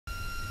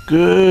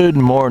Good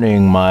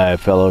morning, my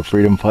fellow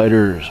freedom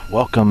fighters.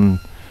 Welcome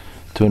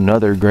to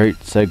another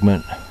great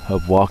segment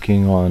of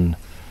walking on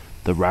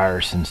the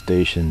Ryerson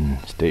Station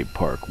State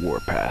Park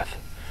Warpath.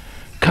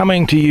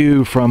 Coming to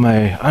you from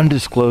an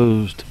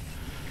undisclosed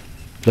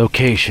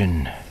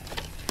location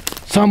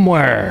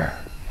somewhere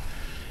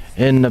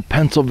in the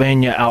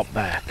Pennsylvania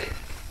outback,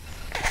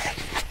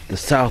 the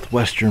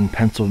southwestern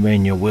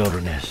Pennsylvania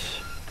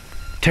wilderness.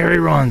 Terry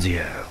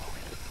Ronzio.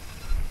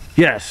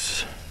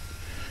 Yes.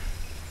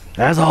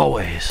 As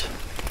always,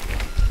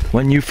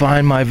 when you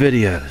find my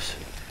videos,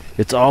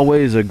 it's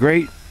always a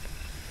great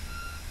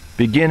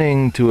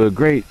beginning to a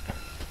great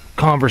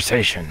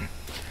conversation.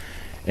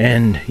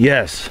 And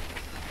yes,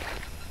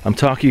 I'm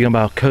talking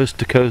about Coast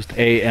to Coast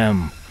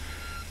AM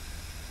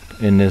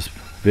in this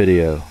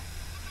video.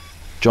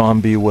 John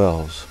B.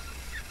 Wells.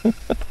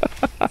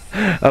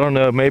 I don't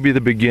know, maybe the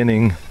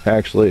beginning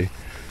actually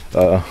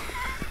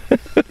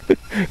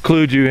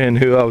clued you in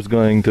who I was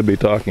going to be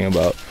talking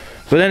about.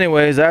 But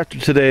anyways, after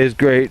today's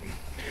great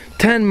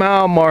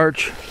 10-mile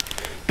march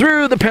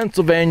through the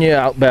Pennsylvania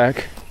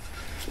outback,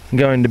 I'm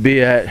going to be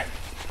at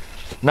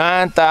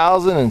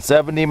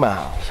 9,070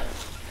 miles.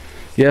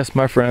 Yes,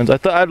 my friends,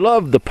 I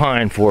love the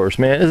pine forest,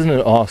 man. Isn't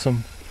it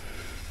awesome?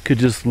 Could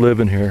just live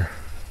in here.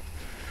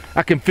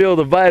 I can feel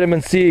the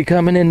vitamin C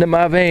coming into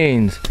my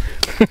veins.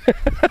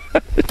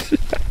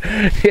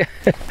 Yeah.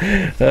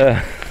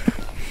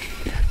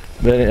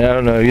 But I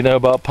don't know, you know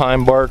about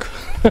pine bark?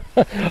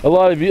 a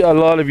lot of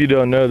you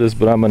don't know this,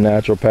 but I'm a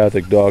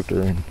naturopathic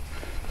doctor, and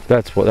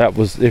that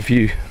was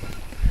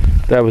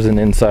an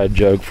inside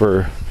joke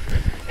for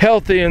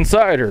healthy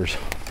insiders.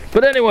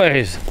 But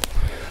anyways,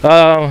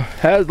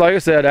 like I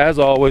said, as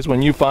always,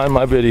 when you find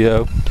my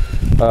video,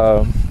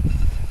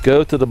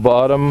 go to the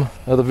bottom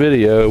of the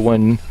video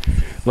when,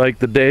 like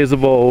the days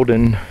of old,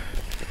 and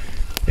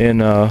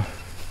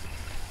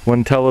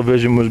when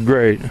television was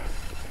great.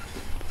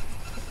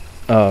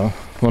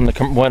 When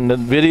the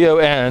video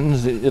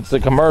ends, it's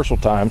the commercial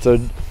time, so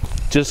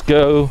just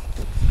go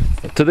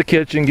to the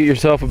kitchen, get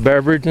yourself a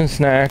beverage and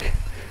snack,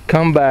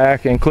 come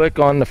back and click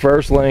on the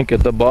first link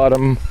at the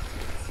bottom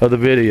of the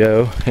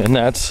video, and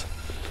that's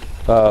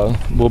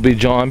will be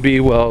John B.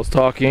 Wells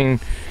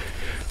talking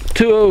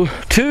to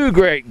two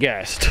great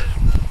guests,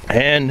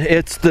 and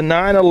it's the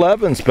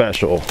 9/11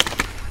 special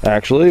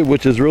actually,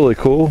 which is really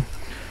cool.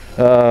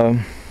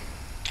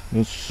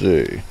 Let's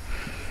see.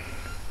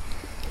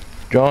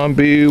 John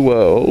B.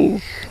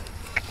 Wells.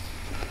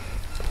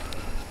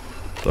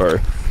 Sorry,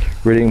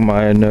 reading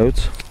my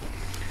notes.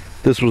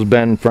 This was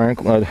Ben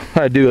Franklin.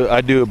 I do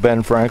a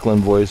Ben Franklin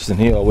voice, and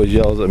he always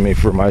yells at me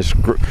for my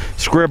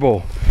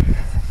scribble.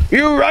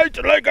 You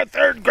write like a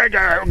third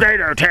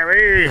grader,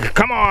 Terry.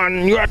 Come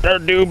on, you have to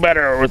do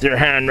better with your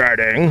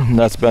handwriting.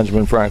 That's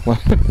Benjamin Franklin.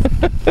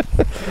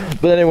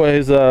 But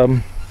anyways,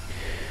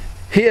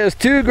 he has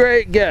two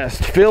great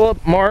guests,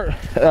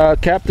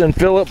 Captain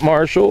Philip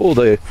Marshall,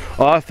 the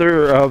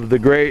author of the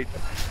great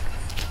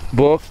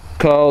book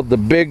called The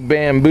Big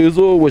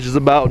Bamboozle, which is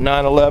about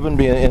 9/11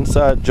 being an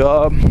inside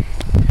job.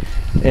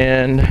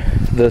 And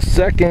the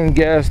second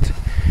guest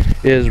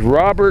is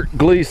Robert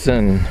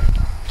Gleason,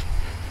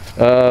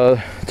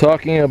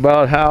 talking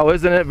about how,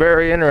 isn't it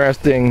very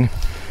interesting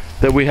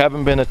that we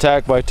haven't been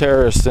attacked by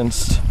terrorists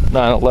since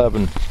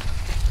 9/11.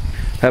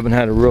 Haven't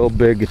had a real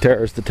big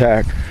terrorist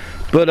attack.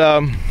 But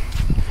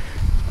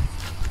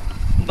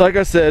like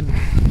I said,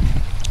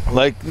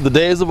 like the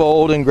days of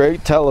old in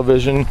great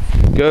television,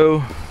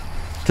 go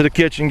to the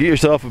kitchen, get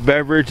yourself a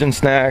beverage and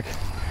snack,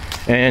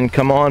 and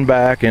come on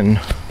back and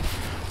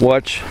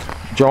watch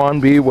John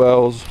B.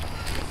 Wells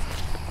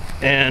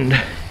and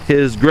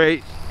his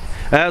great,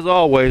 as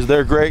always,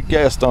 their great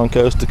guest on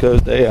Coast to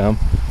Coast AM.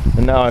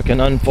 And now I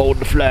can unfold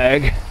the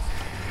flag.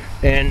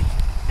 And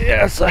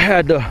yes, I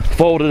had to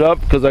fold it up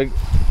because I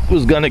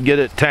was gonna get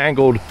it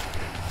tangled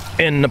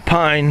in the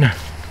pine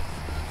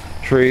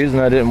trees,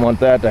 and I didn't want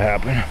that to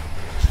happen.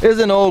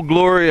 Isn't Old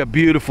Glory a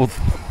beautiful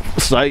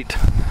sight?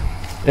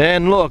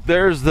 And look,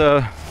 there's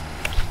the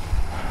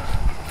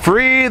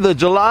Free the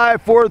July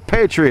 4th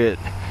Patriot,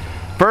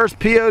 first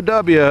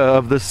POW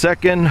of the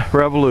Second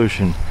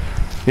Revolution.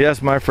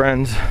 Yes, my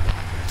friends,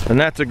 and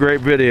that's a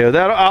great video.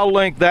 I'll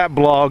link that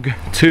blog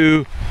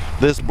to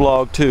this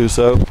blog too.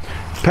 So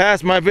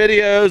pass my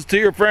videos to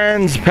your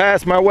friends,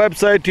 pass my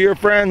website to your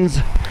friends.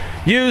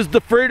 Use the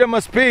freedom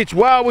of speech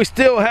while we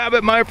still have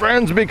it, my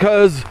friends,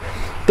 because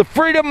the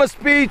freedom of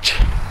speech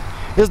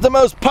is the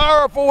most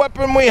powerful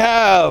weapon we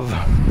have.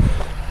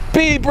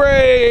 Be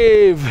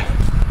brave,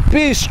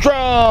 be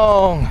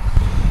strong,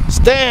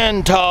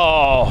 stand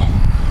tall,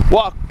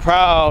 walk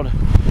proud,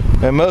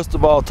 and most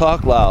of all,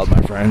 talk loud, my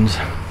friends.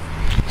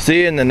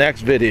 See you in the next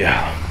video.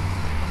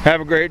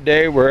 Have a great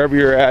day wherever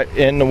you're at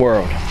in the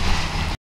world.